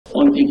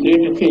the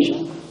great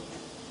occasion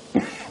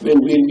when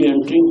we will be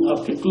entering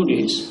after 2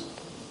 days,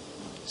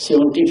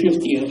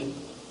 75th year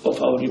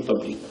of our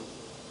Republic.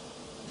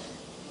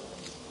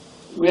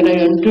 When I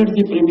entered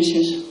the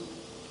premises,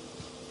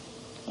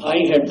 I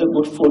had the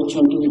good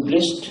fortune to be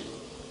blessed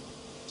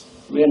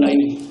when I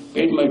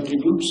paid my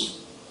tributes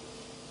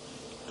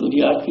to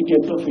the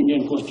architect of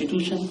Indian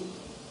Constitution,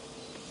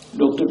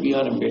 Dr.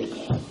 B.R.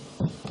 Ambedkar.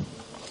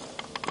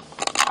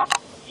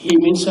 He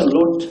means a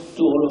lot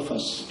to all of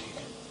us.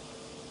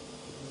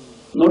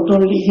 Not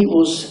only he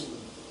was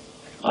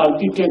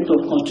architect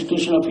of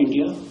Constitution of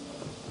India,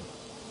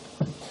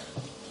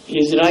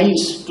 his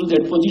rise to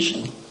that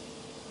position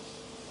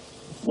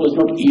was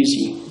not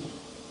easy.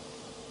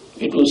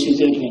 It was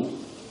Caesarean,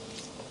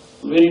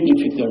 very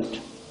difficult.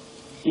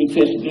 He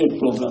faced great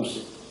problems.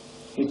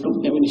 He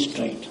took them in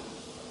stride.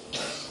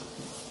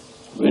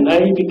 When I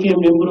became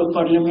Member of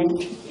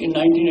Parliament in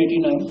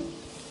 1989,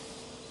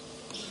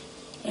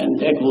 and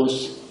that was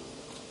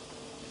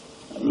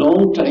a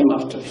long time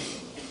after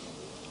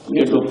we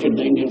adopted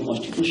the Indian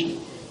Constitution,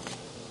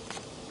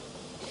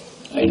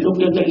 I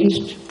looked at the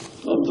list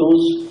of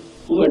those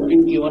who had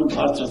been given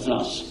Bharat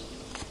Ratnas.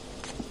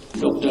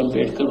 Dr.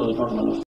 Ambedkar was not one of them.